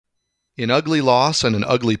An ugly loss and an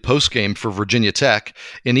ugly postgame for Virginia Tech,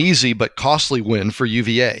 an easy but costly win for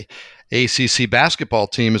UVA. ACC basketball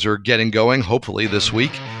teams are getting going, hopefully, this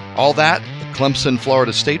week. All that, the Clemson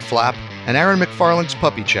Florida State flap, and Aaron McFarland's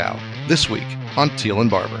puppy chow, this week on Teal and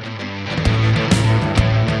Barber.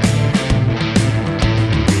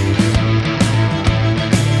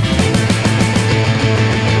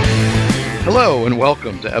 Hello and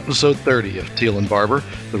welcome to episode 30 of Teal and Barber,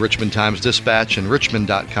 the Richmond Times-Dispatch and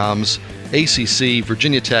Richmond.com's ACC,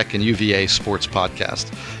 Virginia Tech, and UVA sports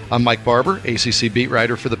podcast. I'm Mike Barber, ACC beat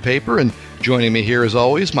writer for the paper, and joining me here as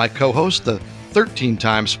always, my co-host, the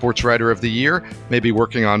 13-time Sports Writer of the Year, maybe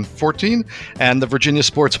working on 14, and the Virginia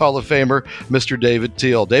Sports Hall of Famer, Mr. David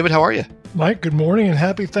Teal. David, how are you? Mike, good morning and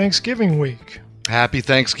happy Thanksgiving week. Happy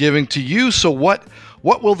Thanksgiving to you. So what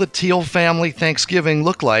will the Teal family Thanksgiving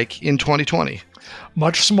look like in 2020?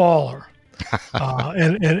 Much smaller.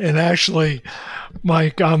 And actually,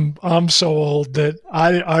 Mike, I'm so old that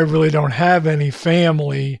I really don't have any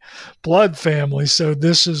blood family. So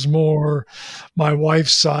this is more my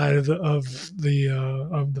wife's side of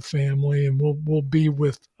the family, and we'll be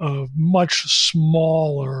with a much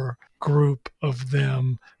smaller group of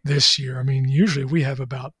them this year. I mean, usually we have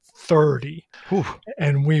about 30, Whew.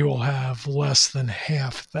 And we will have less than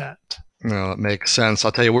half that. No, it makes sense.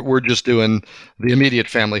 I'll tell you, we're just doing the immediate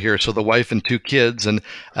family here. So the wife and two kids. And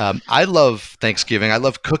I love Thanksgiving. I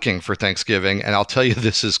love cooking for Thanksgiving. And I'll tell you,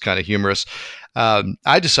 this is kind of humorous.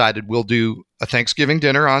 I decided we'll do a Thanksgiving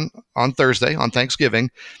dinner on Thursday, on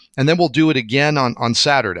Thanksgiving, and then we'll do it again on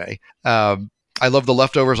Saturday. I love the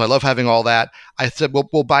leftovers. I love having all that. I said,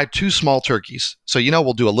 we'll buy two small turkeys. So,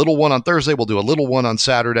 we'll do a little one on Thursday. We'll do a little one on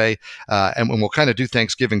Saturday. And we'll kind of do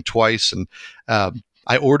Thanksgiving twice. And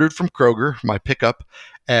I ordered from Kroger, my pickup,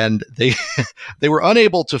 and they were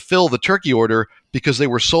unable to fill the turkey order because they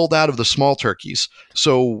were sold out of the small turkeys.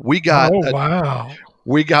 So we got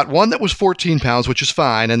we got one that was 14 pounds, which is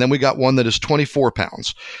fine, and then we got one that is 24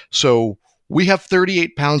 pounds. So we have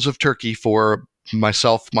 38 pounds of turkey for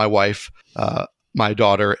myself, my wife, my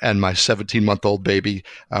daughter, and my 17-month-old baby.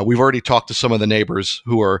 We've already talked to some of the neighbors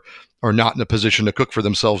who are not in a position to cook for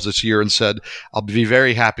themselves this year and said, I'll be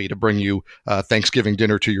very happy to bring you Thanksgiving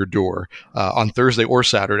dinner to your door on Thursday or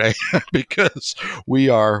Saturday because we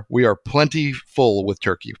are plenty full with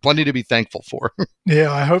turkey, plenty to be thankful for.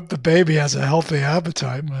 Yeah, I hope the baby has a healthy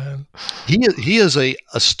appetite, man. He is a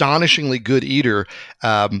astonishingly good eater,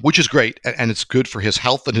 which is great, and it's good for his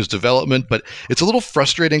health and his development, but it's a little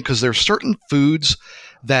frustrating because there's certain foods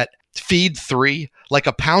that feed three, like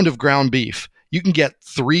a pound of ground beef. You can get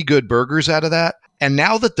 3 good burgers out of that. And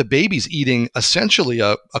now that the baby's eating essentially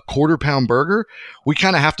a quarter-pound burger, we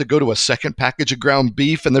kind of have to go to a second package of ground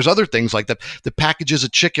beef. And there's other things like that. The packages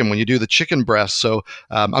of chicken when you do the chicken breast. So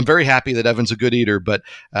I'm very happy that Evan's a good eater, but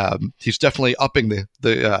he's definitely upping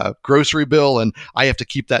the grocery bill. And I have to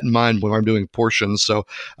keep that in mind when I'm doing portions. So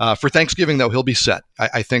for Thanksgiving, though, he'll be set.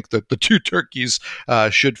 I think that the 2 turkeys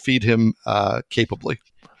should feed him capably.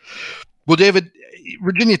 Well, David,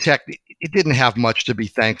 Virginia Tech, it didn't have much to be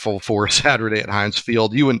thankful for Saturday at Heinz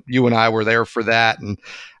Field. You and I were there for that. And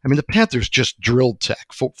I mean, the Panthers just drilled Tech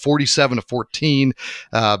 47-14.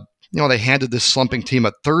 They handed this slumping team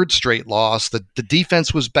a third straight loss. The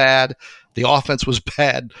defense was bad. The offense was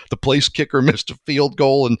bad. The place kicker missed a field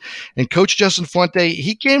goal. And Coach Justin Fuente,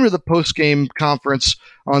 he came to the post-game conference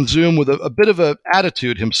on Zoom with a bit of an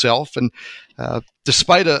attitude himself. And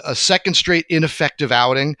despite a second straight ineffective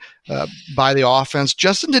outing by the offense,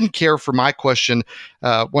 Justin didn't care for my question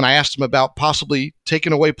when I asked him about possibly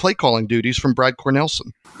taking away play calling duties from Brad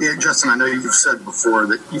Cornelsen. Yeah, Justin, I know you've said before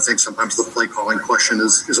that you think sometimes the play calling question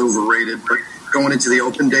is overrated, but going into the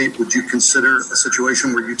open date, would you consider a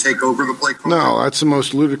situation where you take over the play calling? No, that's the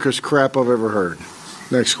most ludicrous crap I've ever heard.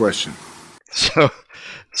 Next question.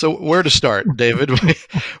 So where to start, David?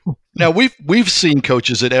 Now, we've seen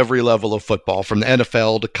coaches at every level of football, from the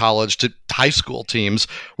NFL to college to high school teams,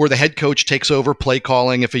 where the head coach takes over play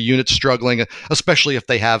calling if a unit's struggling, especially if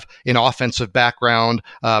they have an offensive background,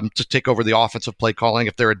 to take over the offensive play calling.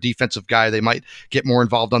 If they're a defensive guy, they might get more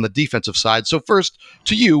involved on the defensive side. So first,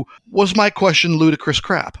 to you, was my question ludicrous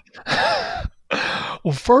crap?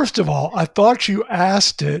 Well, first of all, I thought you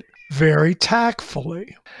asked it very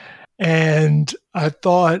tactfully. And I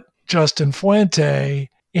thought Justin Fuente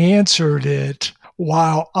answered it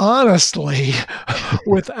while honestly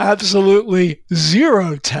with absolutely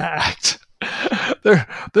zero tact.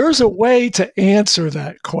 There's a way to answer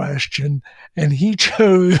that question, and he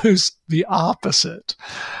chose the opposite.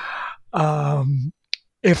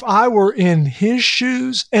 If I were in his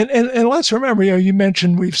shoes, and let's remember, you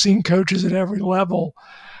mentioned we've seen coaches at every level.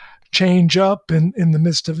 change up in the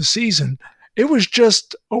midst of a season. It was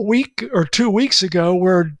just a week or 2 weeks ago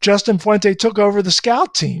where Justin Fuente took over the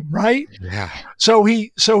scout team, right? Yeah. So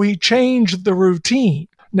he changed the routine.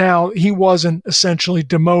 Now, he wasn't essentially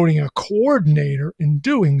demoting a coordinator in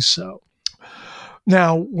doing so.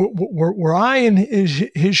 Now, were I in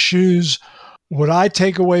his shoes, would I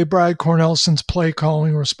take away Brad Cornelson's play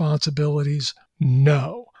calling responsibilities?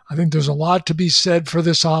 No. I think there's a lot to be said for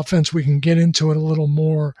this offense. We can get into it a little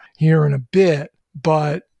more here in a bit.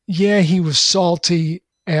 But yeah, he was salty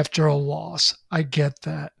after a loss. I get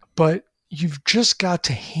that. But you've just got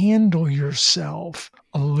to handle yourself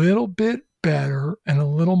a little bit better and a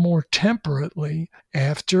little more temperately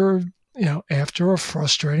after a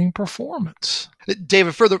frustrating performance.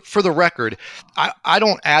 David, for the record, I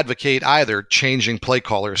don't advocate either changing play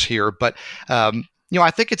callers here, but I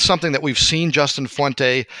think it's something that we've seen Justin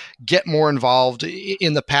Fuente get more involved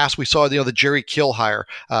in the past. We saw the Jerry Kill hire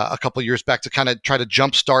a couple of years back to kind of try to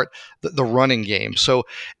jumpstart the running game. So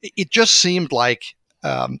it just seemed like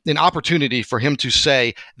an opportunity for him to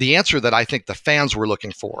say the answer that I think the fans were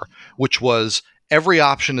looking for, which was every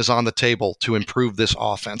option is on the table to improve this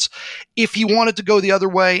offense. If he wanted to go the other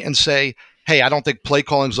way and say, hey, I don't think play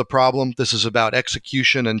calling is a problem, this is about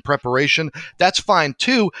execution and preparation, that's fine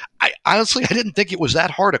too. I didn't think it was that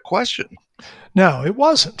hard a question. No, it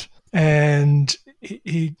wasn't. And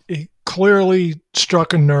he clearly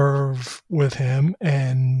struck a nerve with him,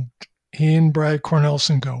 and he and Brad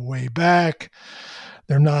Cornelson go way back.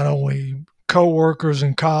 They're not only co-workers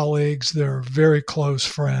and colleagues, they're very close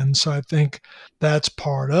friends. So I think that's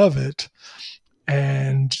part of it.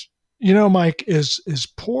 And, Mike, as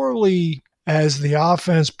poorly as the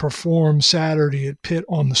offense performed Saturday at Pitt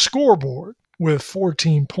on the scoreboard with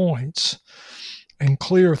 14 points and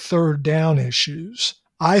clear third down issues,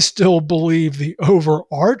 I still believe the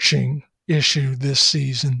overarching issue this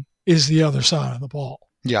season is the other side of the ball.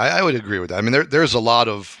 Yeah, I would agree with that. I mean, there's a lot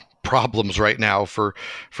of problems right now for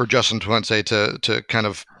Justin Fuente to kind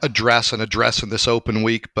of address in this open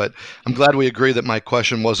week, but I'm glad we agree that my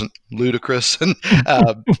question wasn't ludicrous, and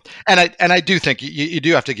I do think you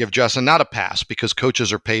do have to give Justin not a pass, because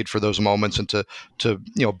coaches are paid for those moments and to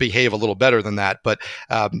behave a little better than that, but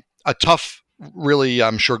a tough, really,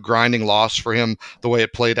 I'm sure, grinding loss for him, the way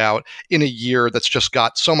it played out in a year that's just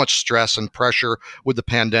got so much stress and pressure with the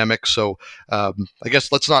pandemic. So I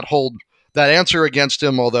guess let's not hold that answer against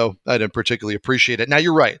him, although I didn't particularly appreciate it. Now,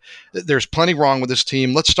 you're right. There's plenty wrong with this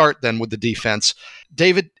team. Let's start then with the defense.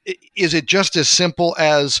 David, is it just as simple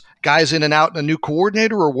as guys in and out and a new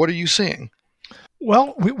coordinator, or what are you seeing?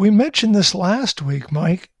 Well, we mentioned this last week,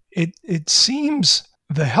 Mike. It seems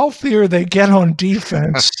the healthier they get on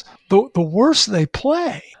defense, the worse they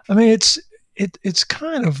play. I mean, it's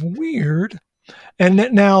kind of weird. And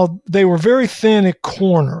now they were very thin at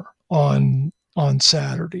corner on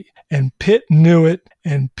Saturday, and Pitt knew it,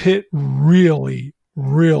 and Pitt really,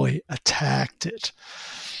 really attacked it.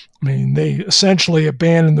 I mean, they essentially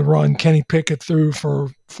abandoned the run. Kenny Pickett threw for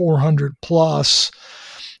 400 plus,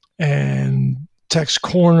 and Tech's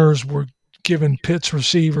corners were giving Pitt's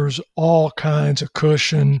receivers all kinds of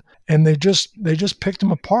cushion, and they just picked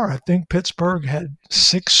them apart. I think Pittsburgh had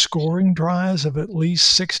 6 scoring drives of at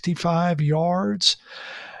least 65 yards,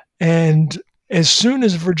 and as soon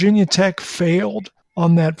as Virginia Tech failed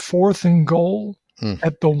on that 4th and goal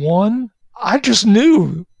at the 1, I just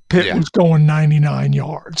knew Pitt was going 99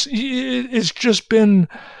 yards. It's just been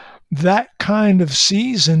that kind of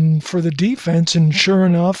season for the defense, and sure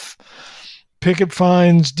enough, Pickett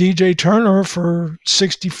finds DJ Turner for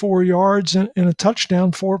 64 yards and a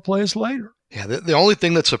touchdown 4 plays later. Yeah, the only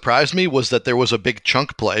thing that surprised me was that there was a big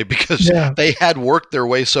chunk play, because they had worked their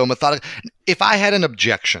way so methodically. If I had an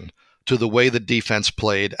objection to the way the defense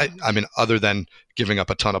played, I mean, other than giving up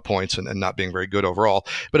a ton of points and not being very good overall,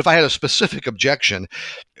 but if I had a specific objection,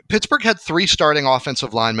 Pittsburgh had 3 starting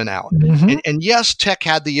offensive linemen out. Mm-hmm. And yes, Tech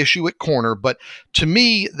had the issue at corner, but to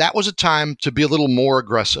me, that was a time to be a little more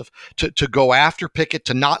aggressive, to go after Pickett,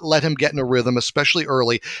 to not let him get in a rhythm, especially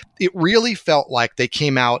early. It really felt like they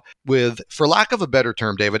came out with, for lack of a better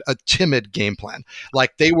term, David, a timid game plan.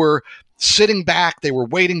 Like they were sitting back, they were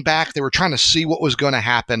waiting back, they were trying to see what was going to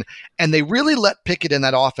happen, and they really let Pickett in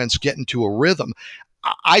that offense get into a rhythm.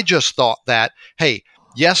 I just thought that, hey,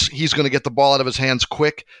 yes, he's going to get the ball out of his hands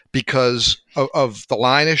quick because of the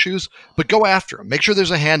line issues, but go after him. Make sure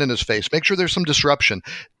there's a hand in his face. Make sure there's some disruption.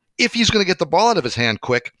 If he's going to get the ball out of his hand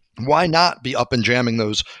quick, why not be up and jamming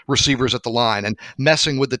those receivers at the line and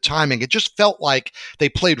messing with the timing? It just felt like they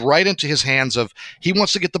played right into his hands of, he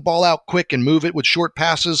wants to get the ball out quick and move it with short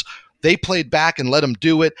passes. They played back and let him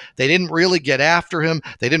do it. They didn't really get after him.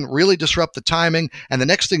 They didn't really disrupt the timing. And the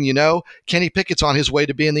next thing you know, Kenny Pickett's on his way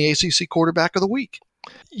to being the ACC quarterback of the week.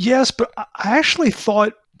 Yes, but I actually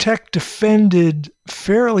thought Tech defended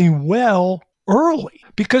fairly well early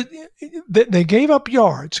because they gave up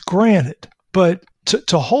yards, granted, but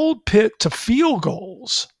to hold Pitt to field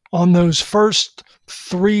goals on those first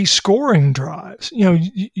 3 scoring drives,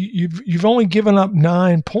 you've only given up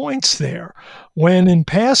 9 points there, when in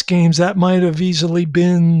past games that might have easily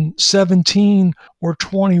been 17 or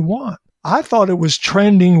 21. I thought it was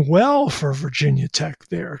trending well for Virginia Tech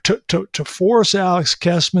there to force Alex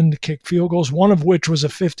Kessman to kick field goals, one of which was a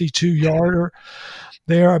 52-yarder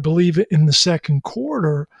there, I believe, in the second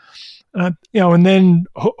quarter. And then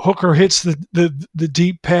Hooker hits the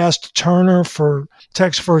deep pass to Turner for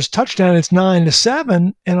Tech's first touchdown. It's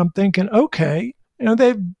 9-7, and I'm thinking, okay,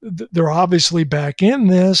 they're obviously back in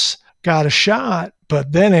this, got a shot,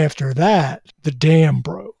 but then after that, the dam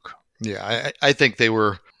broke. Yeah, I think they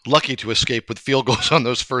were lucky to escape with field goals on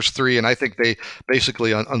those first 3, and I think they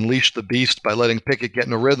basically unleashed the beast by letting Pickett get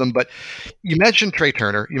in a rhythm. But you mentioned Trey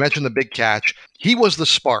Turner. You mentioned the big catch. He was the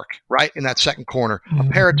spark, right, in that second corner. A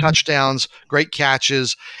pair of touchdowns, great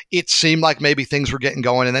catches. It seemed like maybe things were getting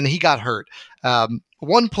going, and then he got hurt.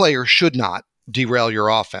 One player should not derail your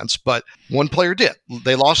offense, but one player did.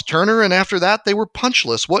 They lost Turner, and after that, they were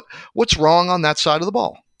punchless. What's wrong on that side of the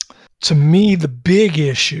ball? To me, the big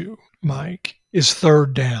issue, Mike, is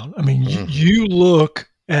third down. I mean, you look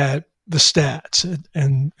at the stats,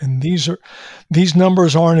 and these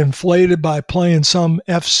numbers aren't inflated by playing some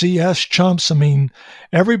FCS chumps. I mean,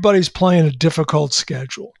 everybody's playing a difficult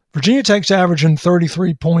schedule. Virginia Tech's averaging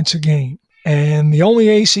 33 points a game, and the only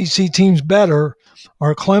ACC teams better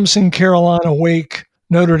are Clemson, Carolina, Wake,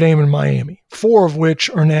 Notre Dame, and Miami, 4 of which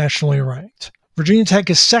are nationally ranked. Virginia Tech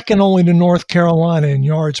is second only to North Carolina in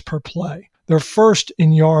yards per play. They're first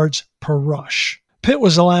in yards per rush. Pitt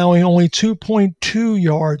was allowing only 2.2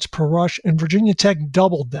 yards per rush, and Virginia Tech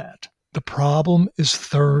doubled that. The problem is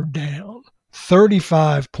third down.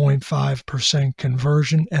 35.5%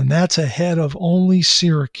 conversion, and that's ahead of only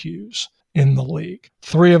Syracuse in the league.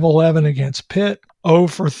 3 of 11 against Pitt, 0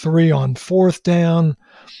 for 3 on fourth down.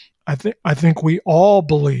 I think we all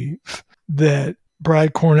believe that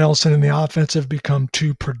Brad Cornelison and the offense have become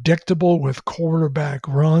too predictable with quarterback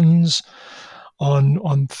runs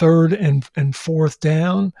on third and fourth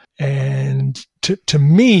down. And to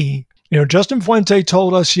me, Justin Fuente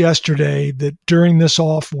told us yesterday that during this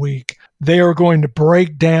off week, they are going to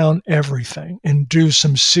break down everything and do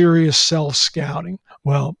some serious self-scouting.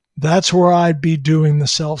 Well, that's where I'd be doing the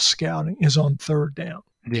self-scouting, is on third down.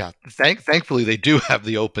 Yeah, thankfully they do have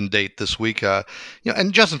the open date this week.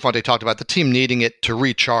 And Justin Fuente talked about the team needing it to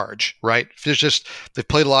recharge, right? They've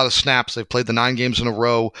played a lot of snaps. They've played the 9 games in a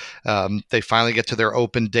row. They finally get to their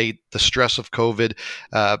open date, the stress of COVID.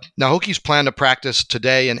 Now, Hokies plan to practice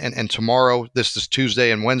today and tomorrow. This is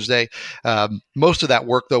Tuesday and Wednesday. Most of that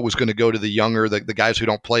work, though, was going to go to the younger, the guys who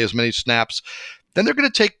don't play as many snaps. Then they're going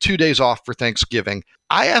to take 2 days off for Thanksgiving.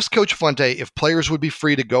 I asked Coach Fuente if players would be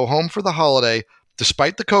free to go home for the holiday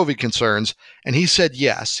despite the COVID concerns, and he said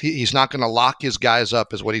yes. He's not going to lock his guys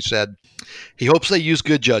up, is what he said. He hopes they use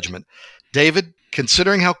good judgment. David,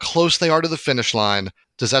 considering how close they are to the finish line,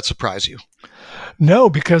 does that surprise you?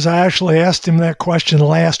 No, because I actually asked him that question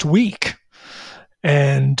last week,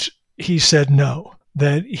 and he said no,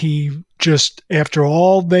 that he just, after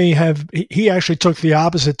all they have, he actually took the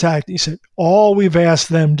opposite tack. He said, all we've asked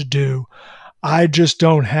them to do, I just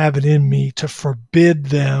don't have it in me to forbid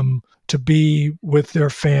them to be with their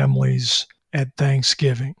families at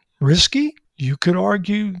Thanksgiving. Risky? You could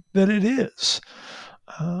argue that it is.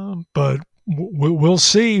 But we'll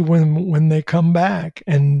see when they come back.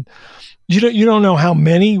 And you don't know how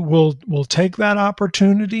many will take that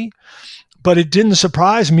opportunity, but it didn't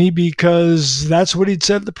surprise me because that's what he'd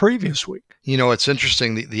said the previous week. It's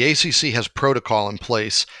interesting. The ACC has protocol in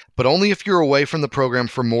place, but only if you're away from the program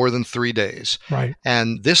for more than 3 days. Right.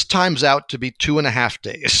 And this times out to be 2.5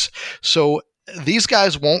 days. So these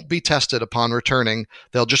guys won't be tested upon returning.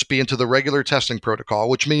 They'll just be into the regular testing protocol,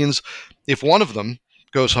 which means if one of them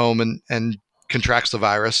goes home and contracts the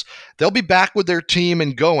virus, they'll be back with their team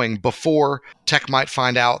and going before Tech might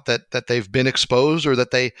find out that they've been exposed or that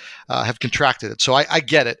they have contracted it. So I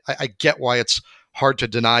get it. I get why it's hard to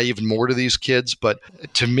deny even more to these kids, but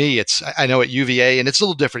to me, I know at UVA, and it's a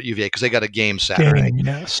little different at UVA because they got a game Saturday.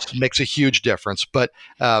 Yes. It makes a huge difference. But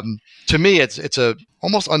to me, it's a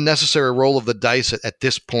almost unnecessary roll of the dice at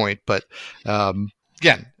this point. But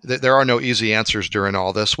again, there are no easy answers during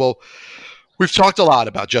all this. Well, We've talked a lot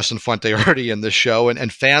about Justin Fuente already in this show,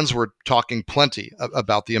 and fans were talking plenty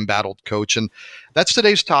about the embattled coach. And that's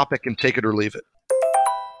today's topic, and take it or leave it.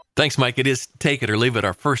 Thanks, Mike. It is take it or leave it.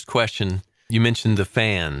 Our first question, you mentioned the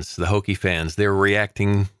fans, the Hokie fans. They're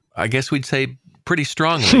reacting, I guess we'd say, pretty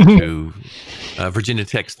strongly to Virginia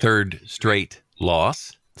Tech's third straight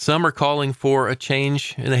loss. Some are calling for a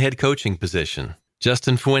change in the head coaching position.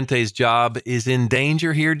 Justin Fuente's job is in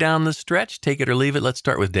danger here down the stretch. Take it or leave it. Let's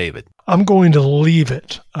start with David. I'm going to leave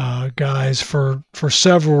it, guys, for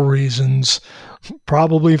several reasons.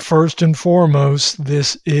 Probably first and foremost,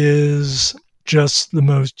 this is just the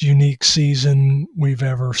most unique season we've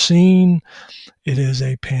ever seen. It is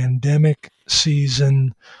a pandemic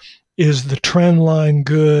season. Is the trend line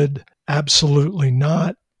good? Absolutely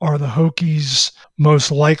not. Are the Hokies most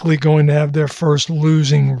likely going to have their first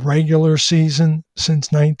losing regular season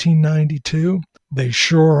since 1992? They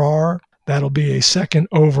sure are. That'll be a second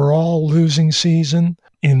overall losing season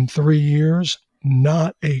in 3 years.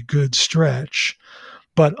 Not a good stretch.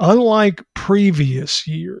 But unlike previous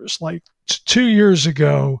years, like 2 years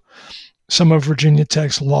ago, some of Virginia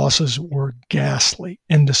Tech's losses were ghastly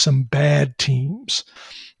and to some bad teams.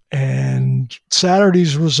 And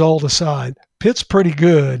Saturday's result aside, Pitt's pretty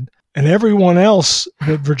good, and everyone else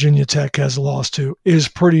that Virginia Tech has lost to is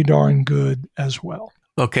pretty darn good as well.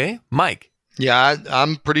 Okay, Mike. Yeah,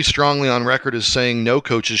 I'm pretty strongly on record as saying no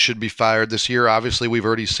coaches should be fired this year. Obviously, we've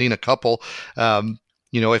already seen a couple.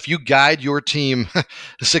 If you guide your team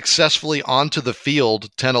successfully onto the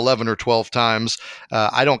field 10, 11, or 12 times,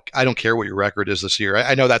 I don't care what your record is this year.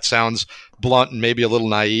 I know that sounds blunt and maybe a little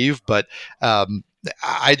naive, but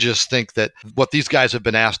I just think that what these guys have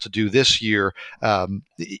been asked to do this year,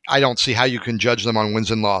 I don't see how you can judge them on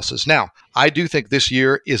wins and losses. Now, I do think this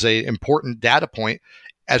year is an important data point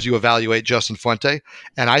as you evaluate Justin Fuente,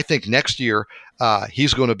 and I think next year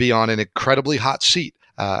he's going to be on an incredibly hot seat,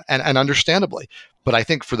 and understandably. But I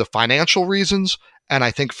think for the financial reasons, and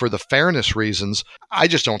I think for the fairness reasons, I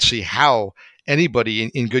just don't see how anybody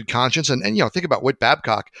in good conscience, and think about Whit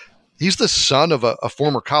Babcock. He's the son of a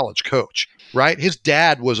former college coach, right? His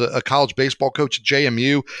dad was a college baseball coach at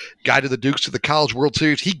JMU, guided the Dukes to the College World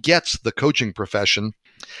Series. He gets the coaching profession.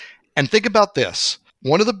 And think about this.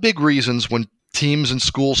 One of the big reasons when teams and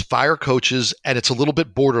schools fire coaches and it's a little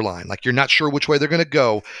bit borderline, like you're not sure which way they're going to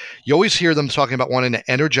go, you always hear them talking about wanting to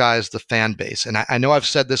energize the fan base. And I know I've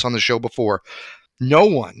said this on the show before. No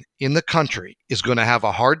one in the country is going to have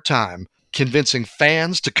a hard time convincing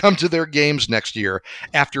fans to come to their games next year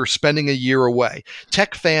after spending a year away.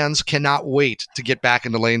 Tech fans cannot wait to get back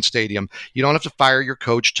into Lane Stadium. You don't have to fire your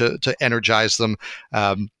coach to energize them.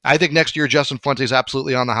 I think next year Justin Fuente is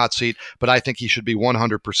absolutely on the hot seat, but I think he should be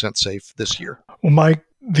 100% safe this year. Well, Mike,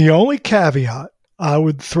 the only caveat I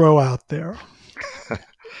would throw out there.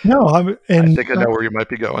 I think I know where you might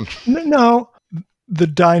be going. No, the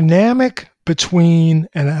dynamic between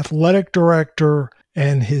an athletic director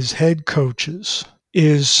and his head coaches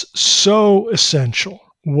is so essential.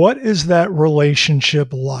 What is that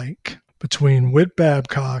relationship like between Whit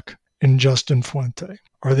Babcock and Justin Fuente?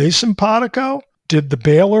 Are they simpatico? Did the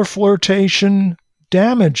Baylor flirtation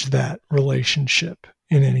damage that relationship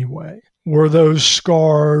in any way? Were those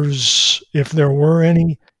scars, if there were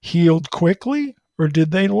any, healed quickly, or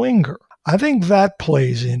did they linger? I think that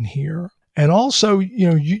plays in here. And also,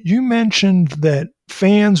 you mentioned that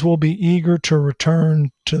fans will be eager to return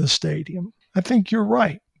to the stadium. I think you're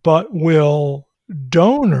right. But will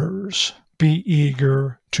donors be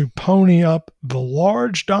eager to pony up the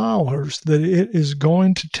large dollars that it is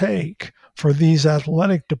going to take for these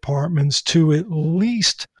athletic departments to at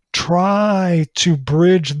least try to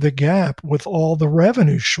bridge the gap with all the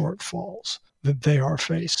revenue shortfalls that they are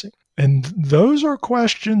facing? And those are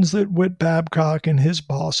questions that Whit Babcock and his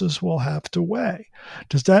bosses will have to weigh.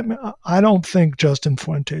 Does that mean, I don't think Justin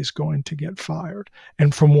Fuente is going to get fired.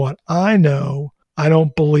 And from what I know, I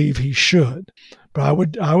don't believe he should.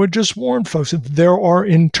 But I would just warn folks that there are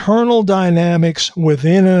internal dynamics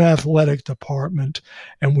within an athletic department.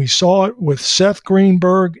 And we saw it with Seth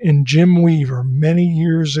Greenberg and Jim Weaver many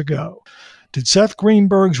years ago. Did Seth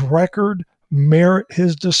Greenberg's record merit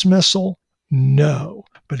his dismissal? No.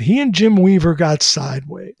 But he and Jim Weaver got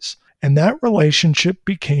sideways, and that relationship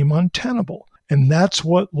became untenable. And that's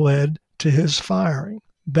what led to his firing.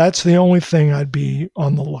 That's the only thing I'd be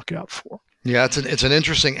on the lookout for. Yeah, it's an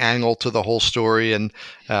interesting angle to the whole story. And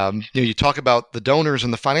you talk about the donors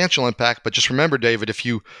and the financial impact, but just remember, David, if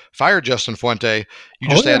you fired Justin Fuente, you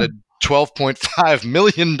just added $12.5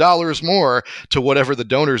 million more to whatever the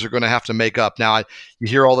donors are going to have to make up. Now, you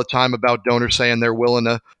hear all the time about donors saying they're willing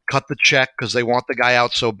to cut the check because they want the guy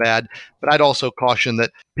out so bad. But I'd also caution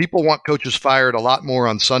that people want coaches fired a lot more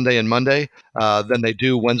on Sunday and Monday than they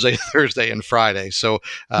do Wednesday, Thursday, and Friday. So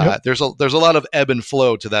there's a lot of ebb and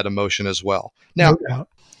flow to that emotion as well. Now,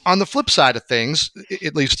 on the flip side of things,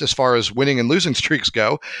 at least as far as winning and losing streaks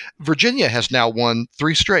go, Virginia has now won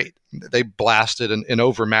 3 straight. They blasted an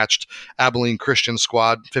overmatched Abilene Christian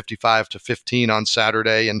squad 55-15 on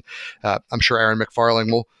Saturday, and I'm sure Aaron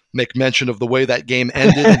McFarling will make mention of the way that game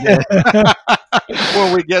ended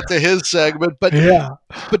when we get to his segment. But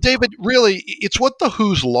David, really, it's what the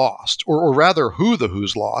Who's lost, or rather who the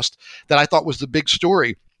Who's lost, that I thought was the big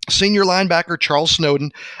story. Senior linebacker Charles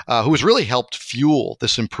Snowden, who has really helped fuel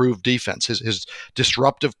this improved defense, his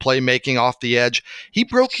disruptive playmaking off the edge. He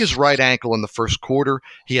broke his right ankle in the first quarter.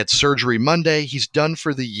 He had surgery Monday. He's done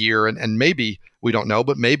for the year, and maybe, we don't know,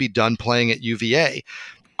 but maybe done playing at UVA.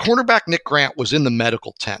 Cornerback Nick Grant was in the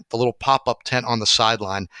medical tent, the little pop-up tent on the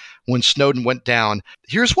sideline, when Snowden went down.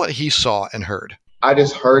 Here's what he saw and heard. I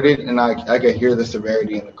just heard it, and I could hear the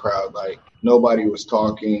severity in the crowd. Like, nobody was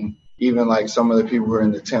talking. Even like some of the people who were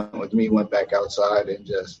in the tent with me went back outside, and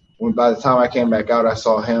by the time I came back out, I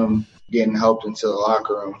saw him getting helped into the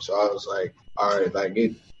locker room. So I was like, all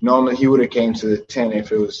right, normally he would have came to the tent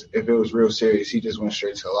if it was real serious. He just went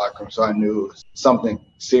straight to the locker room. So I knew it was something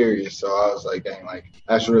serious. So I was like, dang,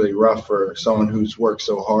 that's really rough for someone who's worked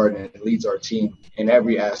so hard and leads our team in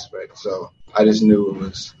every aspect. So I just knew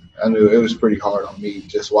it was pretty hard on me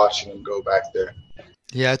just watching him go back there.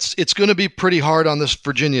 Yeah, it's going to be pretty hard on this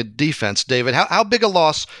Virginia defense, David. How big a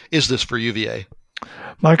loss is this for UVA?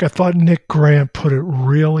 Mike, I thought Nick Grant put it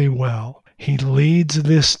really well. He leads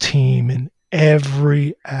this team in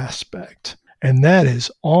every aspect, and that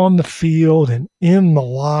is on the field and in the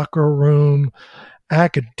locker room,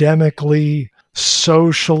 academically,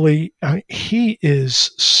 socially. He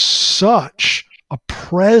is such a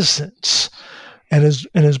presence. And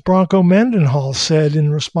as Bronco Mendenhall said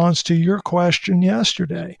in response to your question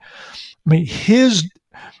yesterday, I mean, his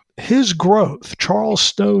growth, Charles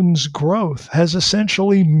Snowden's growth, has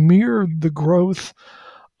essentially mirrored the growth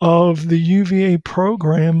of the UVA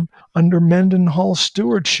program under Mendenhall's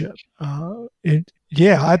stewardship. I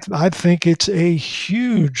think it's a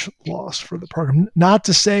huge loss for the program. Not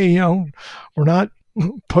to say, we're not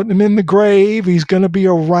putting him in the grave. He's going to be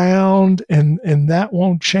around, and that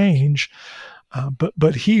won't change.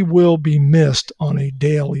 But he will be missed on a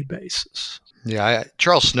daily basis. Yeah,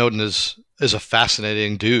 Charles Snowden is a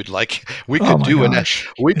fascinating dude. Like we could do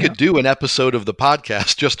an episode of the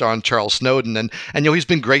podcast just on Charles Snowden, and he's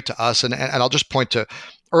been great to us. And I'll just point to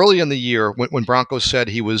early in the year when Broncos said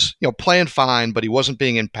he was playing fine, but he wasn't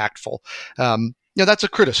being impactful. That's a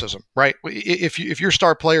criticism, right? If your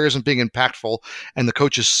star player isn't being impactful, and the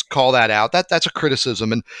coaches call that out, that's a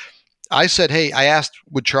criticism. And I said, hey, I asked,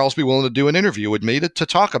 would Charles be willing to do an interview with me to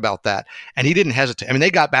talk about that? And he didn't hesitate. I mean,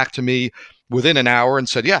 they got back to me within an hour and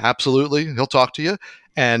said, yeah, absolutely. He'll talk to you.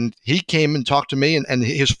 And he came and talked to me. And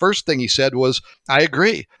his first thing he said was, I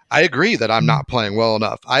agree. I agree that I'm not playing well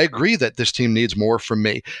enough. I agree that this team needs more from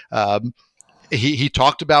me. He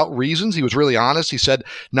talked about reasons. He was really honest. He said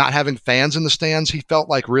not having fans in the stands, he felt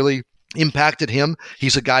like really impacted him.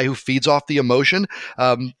 He's a guy who feeds off the emotion.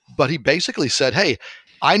 But he basically said, hey,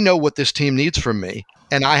 I know what this team needs from me,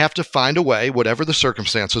 and I have to find a way, whatever the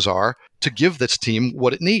circumstances are, to give this team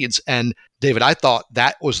what it needs. And David, I thought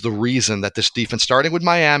that was the reason that this defense, starting with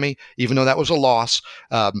Miami, even though that was a loss,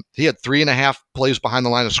 he had 3.5 plays behind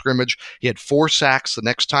the line of scrimmage. He had 4 sacks the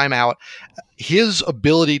next time out. His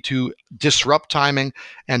ability to disrupt timing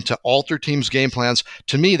and to alter teams' game plans,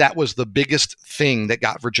 to me, that was the biggest thing that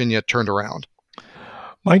got Virginia turned around.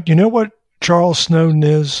 Mike, you know what Charles Snowden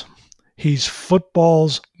is? He's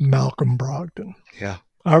football's Malcolm Brogdon. Yeah.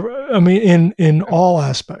 I mean, in all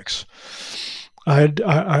aspects.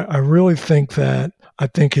 I really think that. I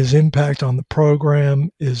think his impact on the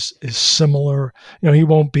program is similar. He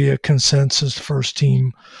won't be a consensus first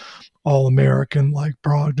team All-American like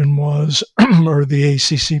Brogdon was, or the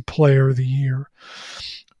ACC Player of the Year.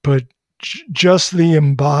 But just the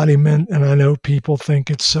embodiment, and I know people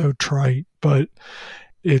think it's so trite, but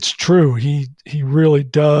it's true. He really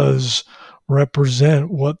does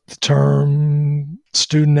represent what the term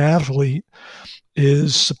student athlete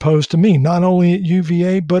is supposed to mean, not only at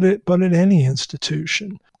UVA, but at any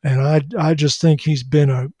institution. And I just think he's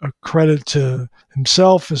been a credit to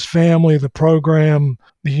himself, his family, the program,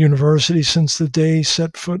 the university since the day he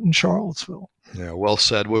set foot in Charlottesville. Yeah, well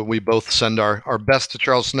said. We both send our best to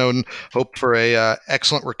Charles Snowden, hope for a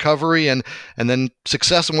excellent recovery and then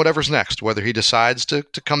success in whatever's next, whether he decides to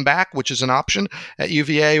come back, which is an option at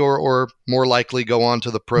UVA, or more likely go on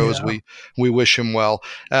to the pros. Yeah. We wish him well.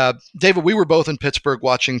 David, we were both in Pittsburgh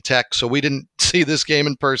watching Tech, so we didn't see this game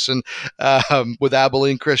in person with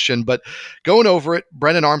Abilene Christian. But going over it,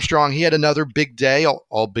 Brennan Armstrong, he had another big day,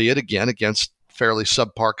 albeit again against fairly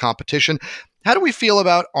subpar competition. How do we feel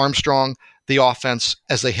about Armstrong, the offense,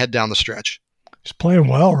 as they head down the stretch? He's playing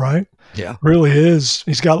well, right? Yeah. Really is.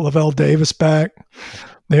 He's got Lavelle Davis back.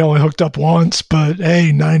 They only hooked up once, but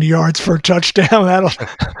hey, 90 yards for a touchdown.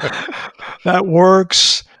 That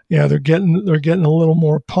works. Yeah, they're getting a little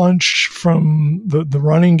more punch from the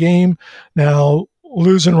running game. Now,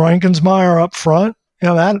 losing Rankensmeyer up front,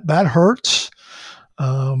 that hurts.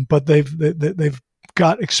 But they've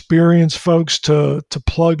got experienced folks to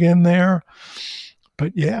plug in there.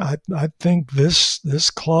 But yeah, I think this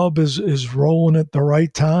club is rolling at the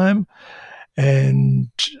right time, and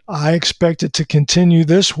I expect it to continue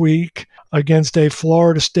this week against a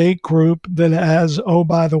Florida State group that has, oh,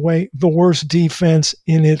 by the way, the worst defense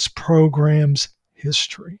in its program's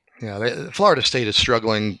history. Yeah, Florida State is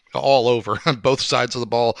struggling all over on both sides of the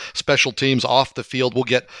ball, special teams, off the field. We'll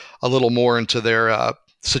get a little more into their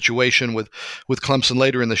situation with Clemson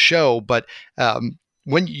later in the show, but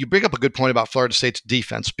when you bring up a good point about Florida State's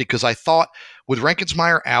defense, because I thought with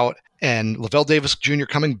Rankensmeyer out and Lavelle Davis Jr.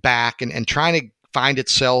 coming back and trying to find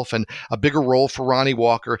itself and a bigger role for Ronnie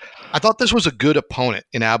Walker, I thought this was a good opponent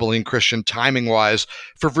in Abilene Christian timing-wise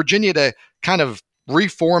for Virginia to kind of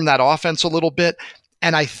reform that offense a little bit.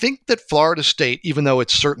 And I think that Florida State, even though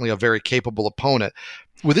it's certainly a very capable opponent,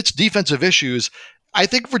 with its defensive issues, I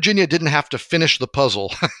think Virginia didn't have to finish the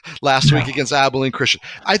puzzle last week against Abilene Christian.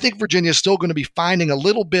 I think Virginia is still going to be finding a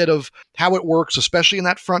little bit of how it works, especially in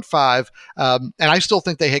that front five. And I still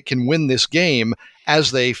think they can win this game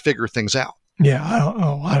as they figure things out. Yeah,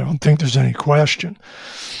 I don't think there's any question.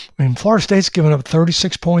 I mean, Florida State's given up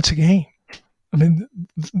 36 points a game. I mean,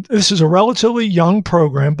 this is a relatively young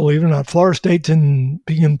program, believe it or not. Florida State didn't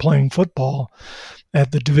begin playing football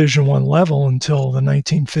at the Division I level until the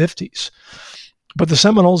 1950s. But the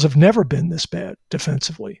Seminoles have never been this bad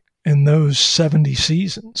defensively in those 70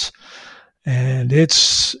 seasons. And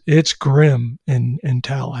it's grim in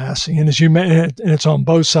Tallahassee. And as you mentioned, and it's on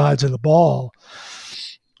both sides of the ball.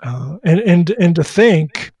 And to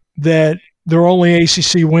think that their only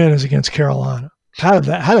ACC win is against Carolina. How did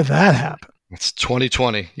that happen? It's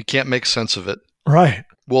 2020. You can't make sense of it. Right.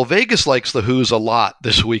 Well, Vegas likes the Hoos a lot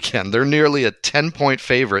this weekend. They're nearly a 10-point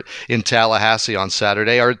favorite in Tallahassee on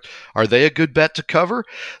Saturday. Are they a good bet to cover?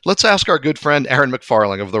 Let's ask our good friend Aaron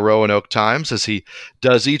McFarling of the Roanoke Times, as he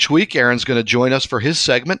does each week. Aaron's going to join us for his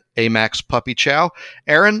segment, Amax Puppy Chow.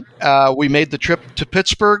 Aaron, we made the trip to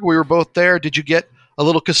Pittsburgh. We were both there. Did you get a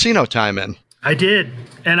little casino time in? I did,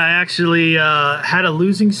 and I actually had a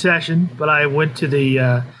losing session, but I went to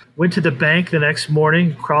the bank the next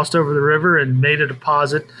morning, crossed over the river, and made a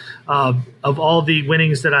deposit of all the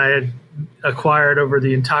winnings that I had acquired over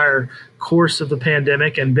the entire course of the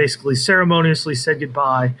pandemic, and basically ceremoniously said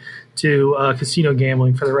goodbye to casino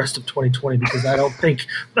gambling for the rest of 2020, because I don't think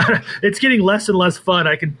it's getting less and less fun.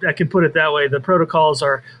 I can put it that way. The protocols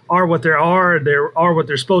are what they are, and they are what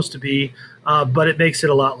they're supposed to be, but it makes it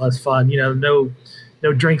a lot less fun.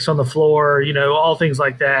 No drinks on the floor. All things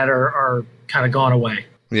like that are kind of gone away.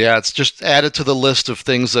 Yeah, it's just added to the list of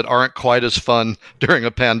things that aren't quite as fun during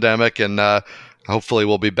a pandemic, and hopefully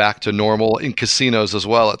we'll be back to normal in casinos as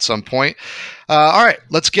well at some point. All right,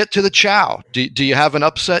 let's get to the chow. Do you have an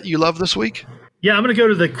upset you love this week? Yeah, I'm going to go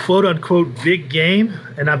to the quote-unquote big game,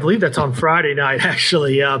 and I believe that's on Friday night,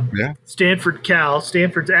 actually. Stanford-Cal.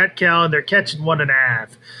 Stanford's at Cal, and they're catching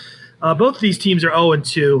 1.5. Both of these teams are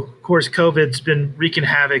 0-2. Of course, COVID's been wreaking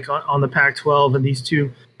havoc on the Pac-12, and these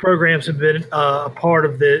two programs have been a part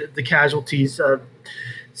of the casualties.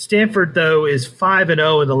 Stanford, though, is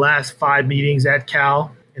 5-0 in the last 5 meetings at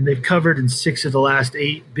Cal, and they've covered in 6 of the last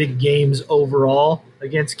 8 big games overall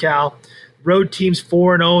against Cal. Road teams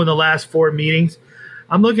 4-0 in the last 4 meetings.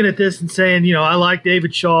 I'm looking at this and saying, I like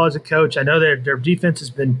David Shaw as a coach. I know their defense has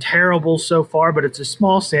been terrible so far, but it's a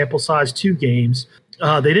small sample size, 2 games.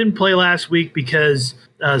 They didn't play last week because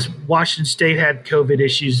Washington State had COVID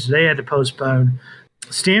issues. So they had to postpone.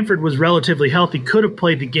 Stanford was relatively healthy, could have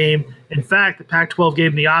played the game. In fact, the Pac-12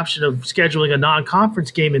 gave them the option of scheduling a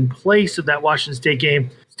non-conference game in place of that Washington State game.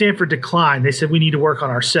 Stanford declined. They said, we need to work on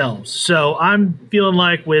ourselves. So I'm feeling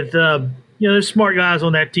like with there's smart guys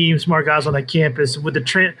on that team, smart guys on that campus. With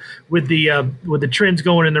the trends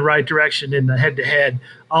going in the right direction in the head-to-head,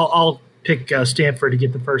 I'll pick Stanford to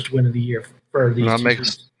get the first win of the year. for these two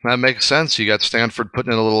teams. That makes sense. You got Stanford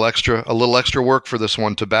putting in a little extra work for this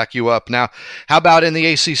one to back you up. Now, how about in the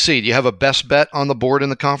ACC? Do you have a best bet on the board in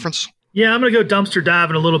the conference? Yeah, I'm going to go dumpster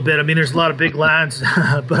diving a little bit. I mean, there's a lot of big lines,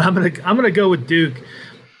 but I'm going to go with Duke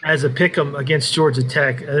as a pick'em against Georgia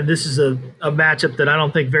Tech. And this is a matchup that I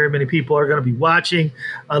don't think very many people are going to be watching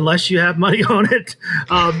unless you have money on it.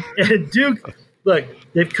 And Duke, look,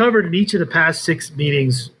 they've covered in each of the past 6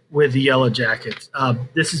 meetings with the Yellow Jackets.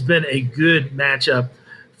 This has been a good matchup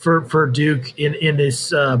for Duke in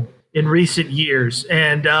this in recent years,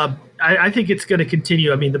 and I think it's going to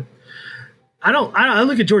continue. I mean, I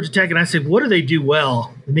look at Georgia Tech and I say, what do they do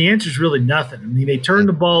well? And the answer is really nothing. I mean, they turn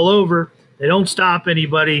the ball over, they don't stop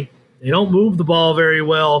anybody, they don't move the ball very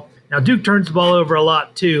well. Now Duke turns the ball over a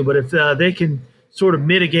lot too, but if they can sort of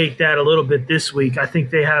mitigate that a little bit this week, I think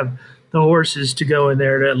they have the horses to go in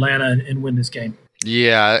there to Atlanta and win this game.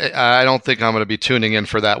 Yeah, I don't think I'm going to be tuning in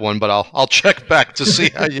for that one, but I'll check back to see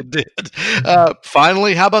how you did.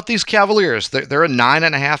 Finally, how about these Cavaliers? They're a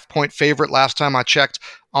 9.5 point favorite last time I checked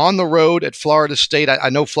on the road at Florida State. I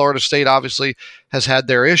know Florida State obviously has had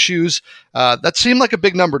their issues. That seemed like a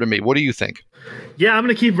big number to me. What do you think? Yeah, I'm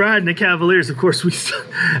going to keep riding the Cavaliers. Of course,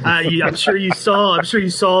 I'm sure you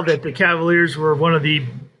saw that the Cavaliers were one of the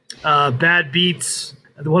bad beats.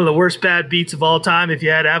 One of the worst bad beats of all time. If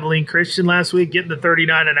you had Abilene Christian last week getting the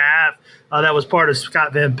 39.5, that was part of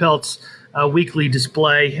Scott Van Pelt's weekly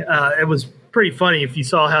display. It was pretty funny if you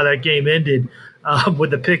saw how that game ended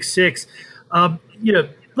with the pick 6.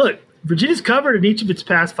 Look, Virginia's covered in each of its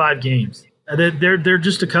past 5 games. They're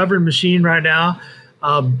just a covering machine right now.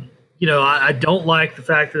 I don't like the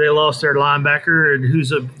fact that they lost their linebacker and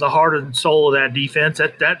who's the heart and soul of that defense.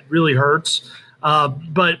 That really hurts.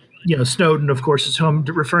 But Snowden, of course, is who I'm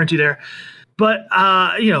referring to there. But,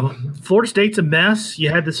 Florida State's a mess.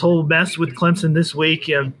 You had this whole mess with Clemson this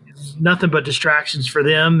week. Nothing but distractions for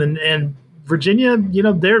them. And Virginia,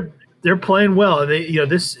 they're playing well.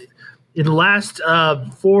 This in the last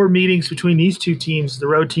 4 meetings between these two teams, the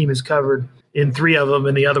road team is covered in 3 of them,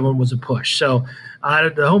 and the other one was a push. So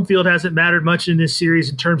the home field hasn't mattered much in this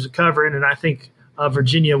series in terms of covering, and I think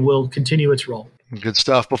Virginia will continue its role. Good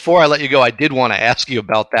stuff. Before I let you go, I did want to ask you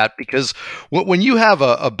about that because when you have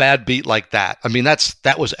a bad beat like that, I mean,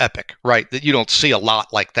 that was epic, right? That you don't see a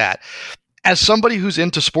lot like that. As somebody who's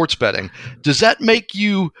into sports betting, does that make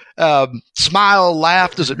you smile,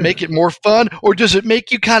 laugh? Does it make it more fun? Or does it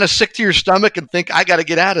make you kind of sick to your stomach and think, I got to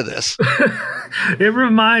get out of this? It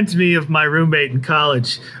reminds me of my roommate in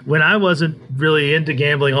college when I wasn't really into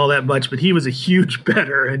gambling all that much, but he was a huge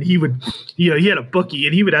bettor and he would, he had a bookie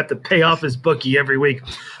and he would have to pay off his bookie every week.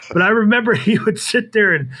 But I remember he would sit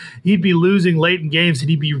there and he'd be losing late in games and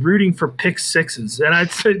he'd be rooting for pick 6s. And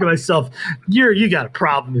I'd say to myself, you got a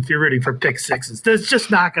problem if you're rooting for pick 6s. That's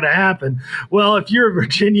just not going to happen. Well, if you're a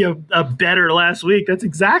Virginia bettor last week, that's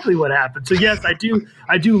exactly what happened. So yes, I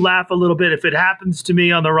do laugh a little bit if it happens to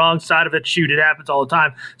me on the wrong side of it. Shoot, it happens all the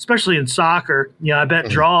time, especially in soccer. I bet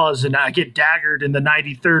draws and I get daggered in the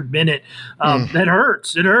 93rd minute. That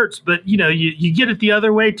hurts. It hurts. But you get it the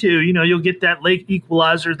other way too. You'll get that late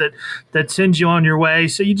equalizer that sends you on your way.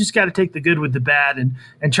 So you just got to take the good with the bad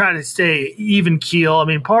and try to stay even keel. I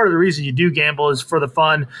mean, part of the reason you do gamble is for the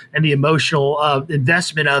fun and the emotional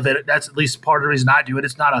investment of it. That's at least part of the reason I do it.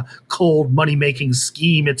 It's not a cold money-making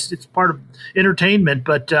scheme. It's part of entertainment,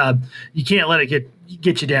 but you can't let it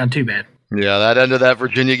get you down too bad. Yeah, that end of that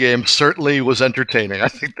Virginia game certainly was entertaining. I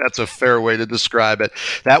think that's a fair way to describe it.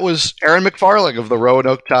 That was Aaron McFarling of the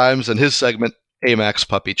Roanoke Times and his segment, Amax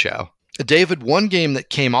Puppy Chow. David, one game that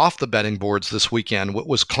came off the betting boards this weekend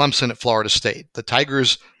was Clemson at Florida State. The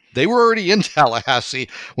Tigers, they were already in Tallahassee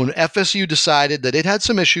when FSU decided that it had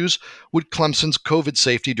some issues with Clemson's COVID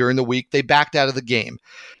safety during the week. They backed out of the game.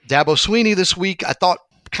 Dabo Swinney this week, I thought,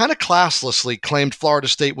 kind of classlessly claimed Florida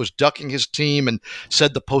State was ducking his team and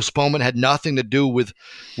said the postponement had nothing to do with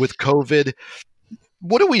COVID.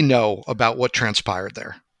 What do we know about what transpired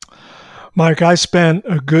there? Mike, I spent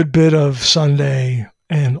a good bit of Sunday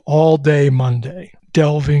and all day Monday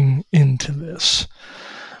delving into this.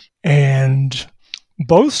 And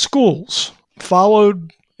both schools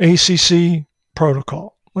followed ACC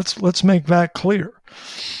protocol. Let's make that clear.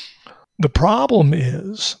 The problem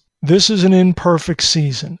is this is an imperfect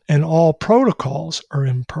season and all protocols are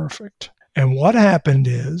imperfect. And what happened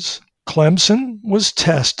is Clemson was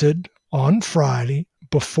tested on Friday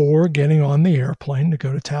before getting on the airplane to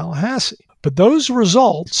go to Tallahassee. But those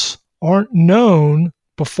results aren't known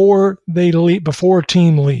before a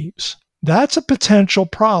team leaves. That's a potential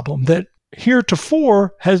problem that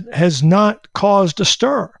heretofore has not caused a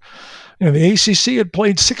stir. The ACC had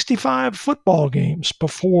played 65 football games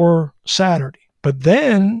before Saturday. But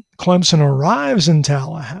then Clemson arrives in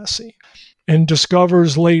Tallahassee and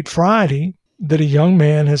discovers late Friday that a young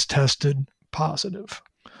man has tested positive.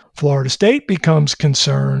 Florida State becomes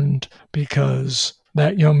concerned because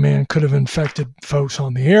that young man could have infected folks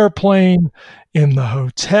on the airplane, in the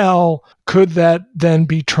hotel. Could that then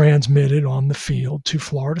be transmitted on the field to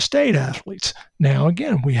Florida State athletes? Now,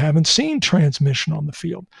 again, we haven't seen transmission on the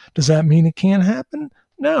field. Does that mean it can't happen?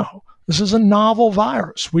 No. This is a novel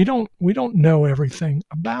virus. We don't know everything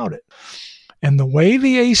about it. And the way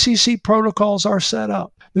the ACC protocols are set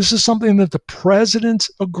up, this is something that the president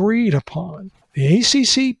agreed upon. The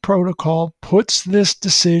ACC protocol puts this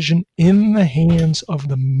decision in the hands of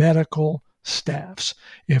the medical staffs.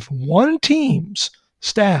 If one team's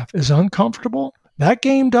staff is uncomfortable, that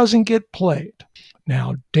game doesn't get played.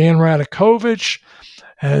 Now, Dan Radakovich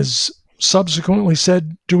has subsequently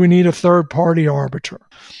said, do we need a third-party arbiter?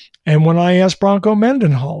 And when I asked Bronco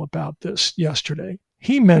Mendenhall about this yesterday,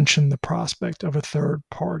 he mentioned the prospect of a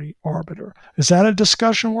third-party arbiter. Is that a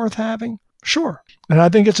discussion worth having? Sure. And I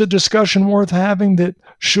think it's a discussion worth having that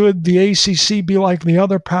should the ACC be like the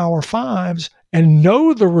other Power Fives and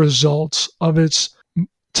know the results of its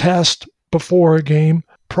test before a game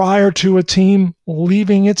prior to a team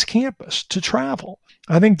leaving its campus to travel.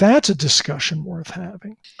 I think that's a discussion worth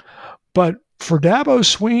having. But for Dabo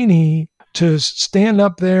Swinney to stand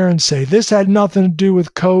up there and say this had nothing to do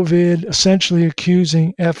with COVID, essentially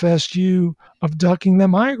accusing FSU of ducking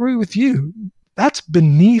them, I agree with you. That's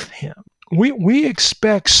beneath him. We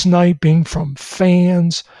expect sniping from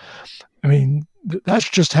fans. I mean, that's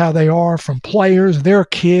just how they are, from players, their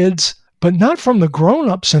kids, but not from the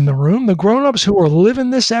grown-ups in the room. The grown-ups who are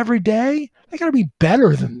living this every day, they got to be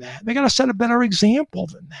better than that. They got to set a better example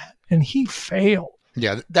than that. And he failed.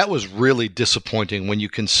 Yeah, that was really disappointing when you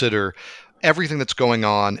consider everything that's going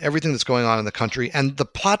on in the country, and the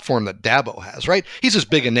platform that Dabo has, right? He's as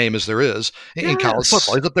big a name as there is in college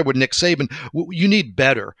football. He's up there with Nick Saban. You need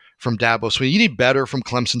better from Dabo Swinney. You need better from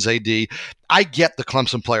Clemson's AD. I get the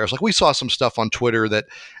Clemson players. Like, we saw some stuff on Twitter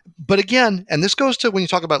but again, and this goes to when you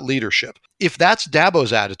talk about leadership, if that's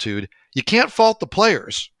Dabo's attitude, you can't fault the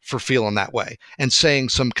players for feeling that way and saying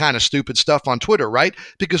some kind of stupid stuff on Twitter, right?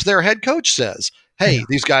 Because their head coach says, hey,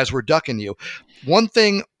 these guys were ducking you. One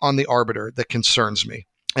thing on the arbiter that concerns me,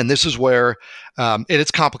 and this is where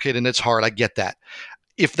it's complicated and it's hard, I get that.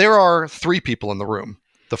 If there are three people in the room,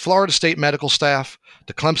 the Florida State medical staff,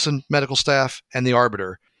 the Clemson medical staff, and the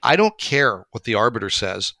arbiter, I don't care what the arbiter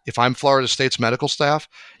says. If I'm Florida State's medical staff,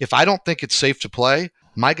 if I don't think it's safe to play,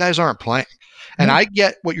 my guys aren't playing. And I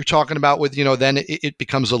get what you're talking about with, then it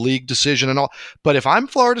becomes a league decision and all. But if I'm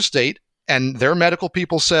Florida State and their medical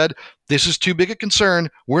people said, this is too big a concern,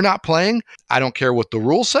 we're not playing, I don't care what the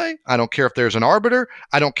rules say. I don't care if there's an arbiter.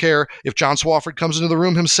 I don't care if John Swofford comes into the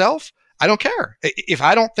room himself. I don't care. If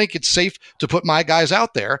I don't think it's safe to put my guys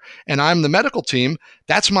out there and I'm the medical team,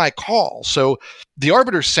 that's my call. So the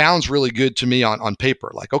arbiter sounds really good to me on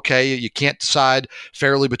paper. Like, okay, you can't decide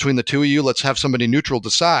fairly between the two of you. Let's have somebody neutral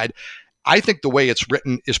decide. I think the way it's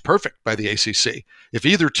written is perfect by the ACC. If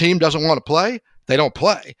either team doesn't want to play, they don't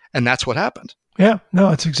play. And that's what happened. Yeah,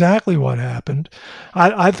 no, it's exactly what happened.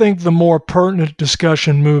 I think the more pertinent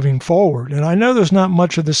discussion moving forward, and I know there's not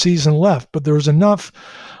much of the season left, but there's enough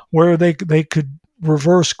where they could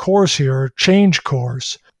reverse course here, or change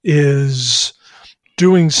course, is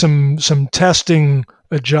doing some testing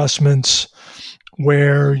adjustments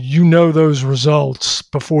where those results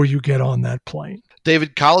before you get on that plane.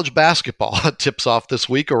 David, college basketball tips off this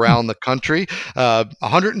week around the country.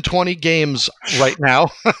 120 games right now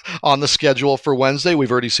on the schedule for Wednesday.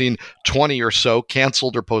 We've already seen 20 or so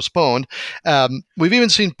canceled or postponed. We've even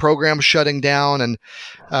seen programs shutting down, and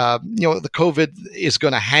the COVID is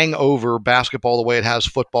going to hang over basketball the way it has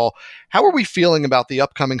football. How are we feeling about the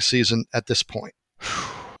upcoming season at this point?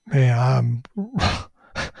 Man,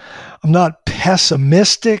 I'm not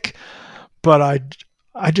pessimistic, but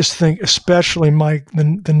I just think, especially, Mike,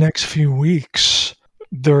 the next few weeks,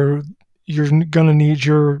 you're going to need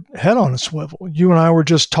your head on a swivel. You and I were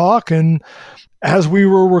just talking as we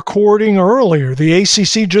were recording earlier. The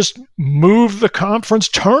ACC just moved the conference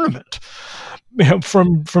tournament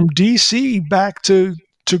from D.C. back to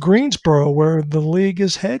Greensboro, where the league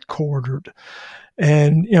is headquartered.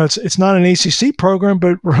 And, it's not an ACC program,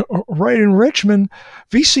 but right in Richmond,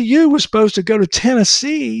 VCU was supposed to go to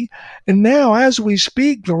Tennessee. And now, as we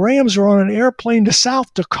speak, the Rams are on an airplane to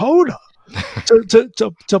South Dakota.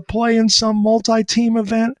 to play in some multi-team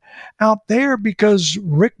event out there because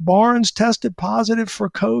Rick Barnes tested positive for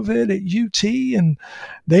COVID at UT and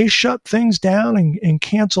they shut things down and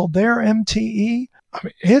canceled their MTE. I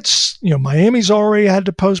mean, it's, Miami's already had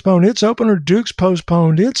to postpone its opener. Duke's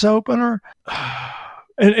postponed its opener.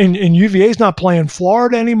 And UVA's not playing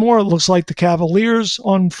Florida anymore. It looks like the Cavaliers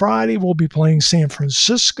on Friday will be playing San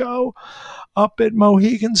Francisco up at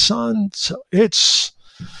Mohegan Sun. So it's,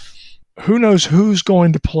 who knows who's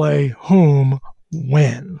going to play whom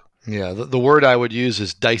when. Yeah, the word I would use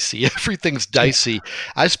is dicey. Everything's dicey.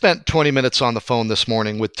 I spent 20 minutes on the phone this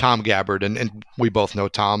morning with Tom Gabbard, and we both know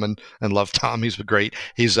Tom and love Tom. He's great.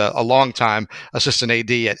 He's a longtime assistant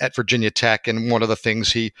AD at Virginia Tech, and one of the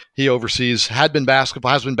things he oversees has been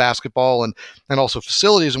basketball, and also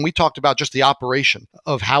facilities. And we talked about just the operation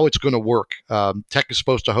of how it's going to work. Tech is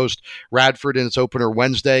supposed to host Radford in its opener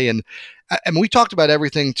Wednesday, and we talked about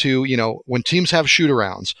everything to, when teams have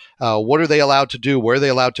shoot-arounds, what are they allowed to do? Where are they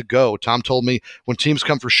allowed to go? Tom told me when teams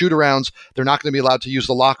come for shoot-arounds, they're not going to be allowed to use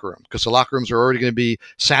the locker room because the locker rooms are already going to be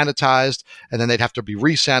sanitized, and then they'd have to be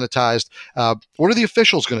re-sanitized. What are the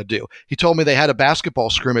officials going to do? He told me they had a basketball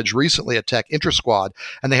scrimmage recently at Tech, intra-squad,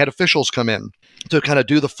 and they had officials come in to kind of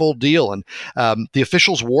do the full deal. And the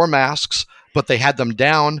officials wore masks, but they had them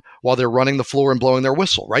down while they're running the floor and blowing their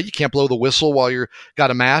whistle, right? You can't blow the whistle while you're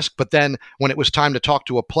got a mask. But then when it was time to talk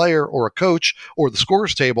to a player or a coach or the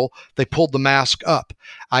scorer's table, they pulled the mask up.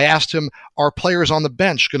 I asked him, are players on the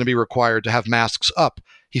bench going to be required to have masks up?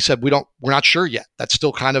 He said, we're not sure yet. That's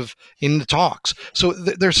still kind of in the talks. So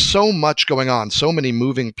there's so much going on, so many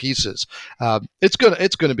moving pieces. It's going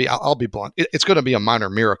to be, I'll be blunt, it's going to be a minor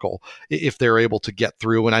miracle if they're able to get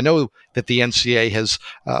through. And I know that the NCAA has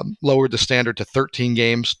lowered the standard to 13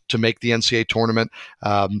 games to make the NCAA tournament.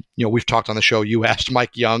 We've talked on the show, you asked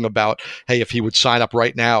Mike Young about, hey, if he would sign up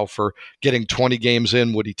right now for getting 20 games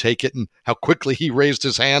in, would he take it? And how quickly he raised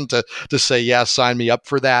his hand to say, yeah, sign me up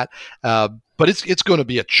for that. But it's going to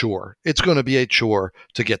be a chore. It's going to be a chore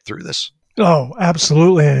to get through this. Oh,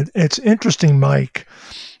 absolutely. And it's interesting, Mike,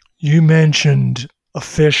 you mentioned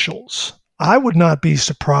officials. I would not be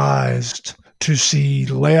surprised to see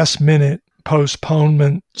last-minute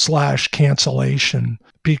postponement / cancellation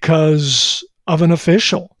because of an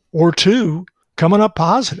official or two coming up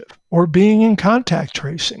positive or being in contact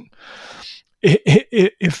tracing.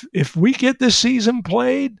 If we get this season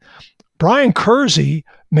played, Brian Kersey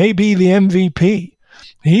may be the MVP.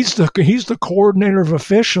 He's the coordinator of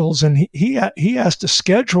officials, and he has to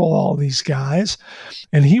schedule all these guys,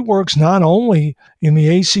 and he works not only in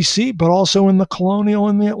the ACC but also in the Colonial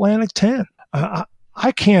and the Atlantic 10.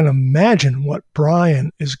 I can't imagine what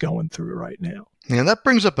Brian is going through right now. And that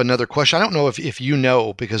brings up another question. I don't know if you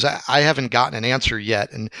know, because I haven't gotten an answer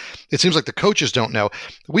yet, and it seems like the coaches don't know.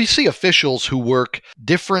 We see officials who work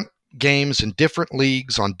different games in different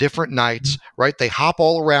leagues on different nights, right? They hop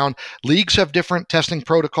all around. Leagues have different testing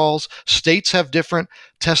protocols. States have different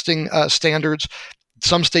testing standards.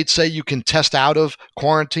 Some states say you can test out of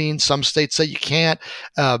quarantine. Some states say you can't.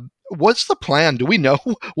 What's the plan? Do we know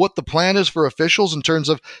what the plan is for officials in terms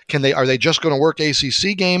of are they just going to work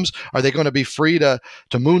ACC games? Are they going to be free to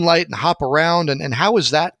moonlight and hop around? And how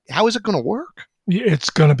is it going to work? It's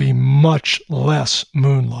going to be much less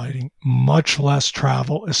moonlighting, much less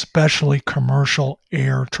travel, especially commercial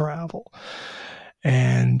air travel.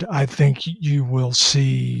 And I think you will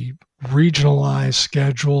see regionalized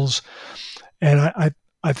schedules. And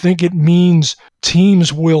I think it means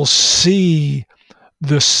teams will see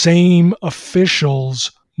the same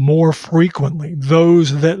officials more frequently, those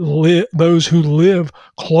who live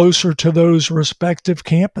closer to those respective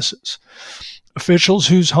campuses. Officials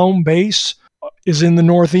whose home base is in the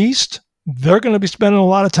Northeast, they're going to be spending a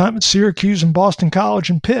lot of time at Syracuse and Boston College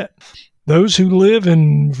and Pitt. Those who live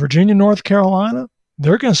in Virginia, North Carolina,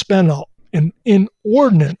 they're going to spend an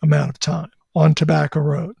inordinate amount of time on Tobacco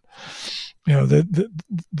Road. The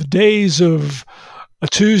days of a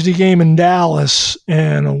Tuesday game in Dallas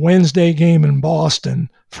and a Wednesday game in Boston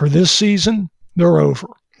for this season, they're over.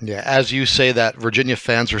 Yeah, as you say that, Virginia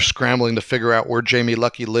fans are scrambling to figure out where Jamie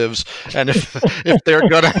Luckey lives and if they're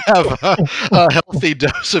going to have a healthy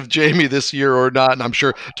dose of Jamie this year or not. And I'm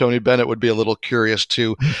sure Tony Bennett would be a little curious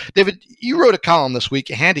too. David, you wrote a column this week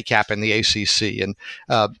handicapping the ACC, and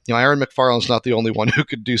Aaron McFarland's not the only one who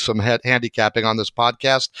could do some handicapping on this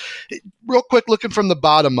podcast. Real quick, looking from the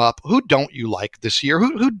bottom up, who don't you like this year?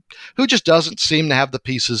 Who just doesn't seem to have the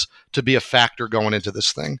pieces to be a factor going into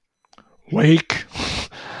this thing? Wake.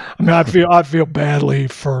 I mean, I feel badly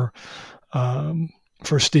for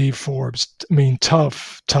Steve Forbes. I mean,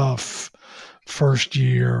 tough first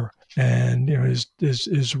year and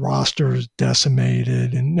his roster is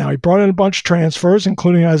decimated. And now he brought in a bunch of transfers,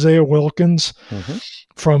 including Isaiah Wilkins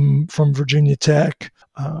from Virginia Tech.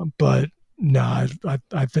 But no,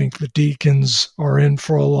 I think the Deacons are in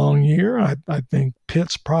for a long year. I think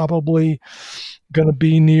Pitt's probably going to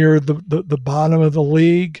be near the bottom of the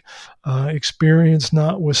league, experience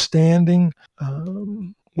notwithstanding.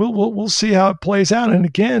 We'll see how it plays out. And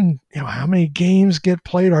again, how many games get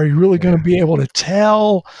played? Are you really going to be able to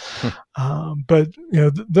tell? But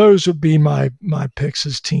those would be my picks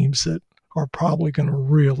as teams that are probably going to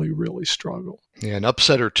really, really struggle. Yeah, an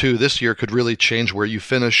upset or two this year could really change where you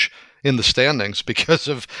finish in the standings because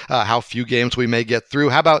of how few games we may get through.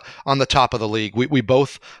 How about on the top of the league? We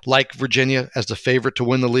both like Virginia as the favorite to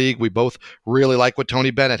win the league. We both really like what Tony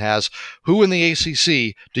Bennett has. Who in the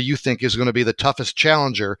ACC do you think is going to be the toughest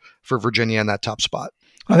challenger for Virginia in that top spot?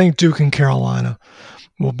 I think Duke and Carolina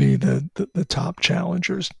will be the top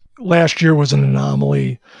challengers. Last year was an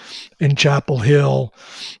anomaly in Chapel Hill,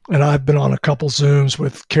 and I've been on a couple Zooms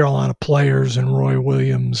with Carolina players and Roy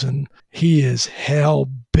Williams, and he is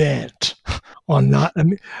hell-bent on not – I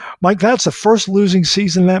mean, Mike, that's the first losing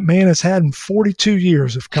season that man has had in 42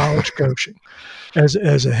 years of college coaching as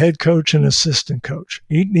a head coach and assistant coach.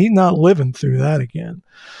 He's not living through that again.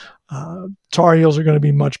 Tar Heels are going to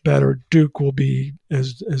be much better. Duke will be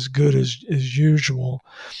as good as usual.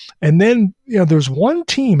 And then, there's one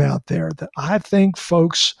team out there that I think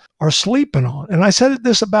folks are sleeping on. And I said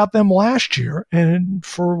this about them last year, and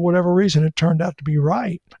for whatever reason, it turned out to be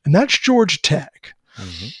right. And that's Georgia Tech.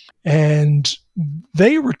 Mm-hmm. And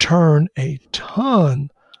they return a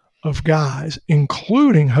ton of guys,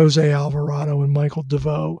 including Jose Alvarado and Michael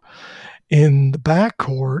DeVoe in the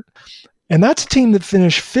backcourt. And that's a team that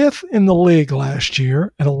finished 5th in the league last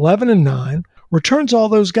year at 11-9, returns all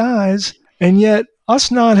those guys, and yet us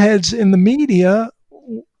knotheads in the media,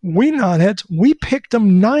 we picked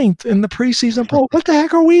them 9th in the preseason poll. What the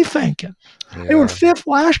heck are we thinking? Yeah. They were 5th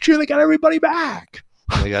last year. They got everybody back.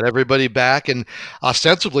 They got everybody back, and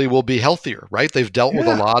ostensibly will be healthier, right? They've dealt with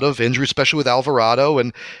a lot of injuries, especially with Alvarado.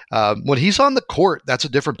 And when he's on the court, that's a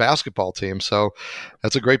different basketball team. So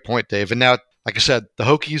that's a great point, Dave. And now, like I said, the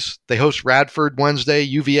Hokies, they host Radford Wednesday.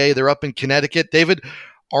 UVA, they're up in Connecticut. David,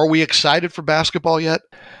 are we excited for basketball yet?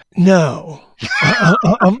 No,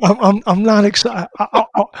 I'm not excited.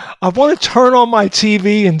 I want to turn on my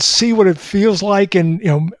TV and see what it feels like,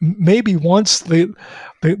 and maybe once the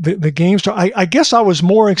games start. I guess I was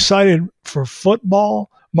more excited for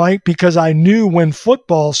football, Mike, because I knew when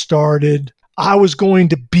football started, I was going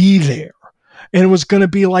to be there. And it was going to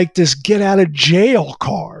be like this get out of jail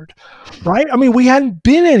card, right? I mean, we hadn't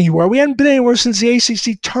been anywhere. We hadn't been anywhere since the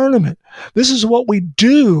ACC tournament. This is what we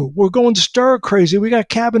do. We're going stir crazy. We got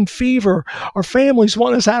cabin fever. Our families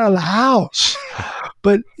want us out of the house.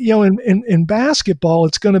 But, in basketball,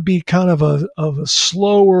 it's going to be kind of a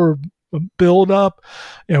slower build up.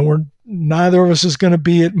 Neither of us is going to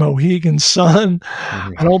be at Mohegan Sun.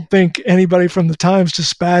 Mm-hmm. I don't think anybody from the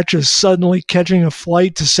Times-Dispatch is suddenly catching a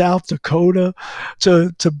flight to South Dakota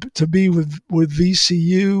to be with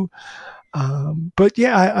VCU. But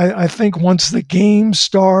yeah, I think once the games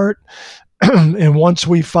start and once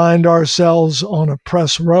we find ourselves on a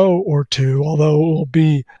press row or two, although it will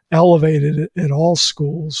be elevated at all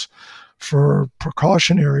schools for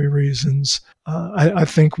precautionary reasons, I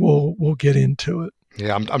think we'll get into it.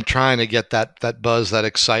 Yeah, I'm trying to get that buzz, that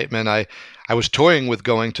excitement. I was toying with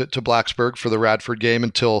going to Blacksburg for the Radford game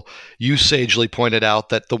until you sagely pointed out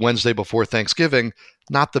that the Wednesday before Thanksgiving,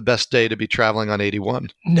 not the best day to be traveling on 81.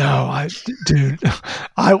 No, dude,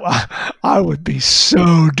 I would be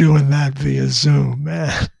so doing that via Zoom,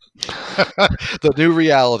 man. The new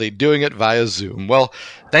reality, doing it via Zoom. Well,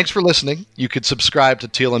 thanks for listening. You could subscribe to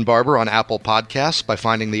Teal and Barber on Apple Podcasts by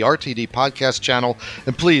finding the RTD podcast channel,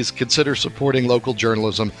 and please consider supporting local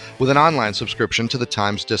journalism with an online subscription to the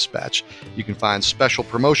Times-Dispatch. You can find special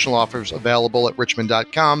promotional offers available at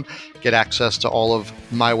richmond.com. Get access to all of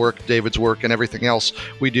my work, David's work, and everything else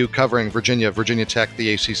we do covering Virginia, Virginia Tech,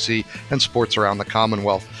 the ACC, and sports around the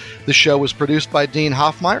Commonwealth. This show was produced by Dean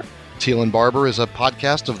Hoffmeyer. Teal and Barber is a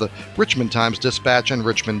podcast of the Richmond Times-Dispatch and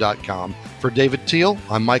richmond.com. For David Teal,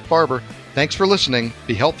 I'm Mike Barber. Thanks for listening.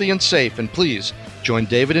 Be healthy and safe, and please join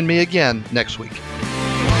David and me again next week.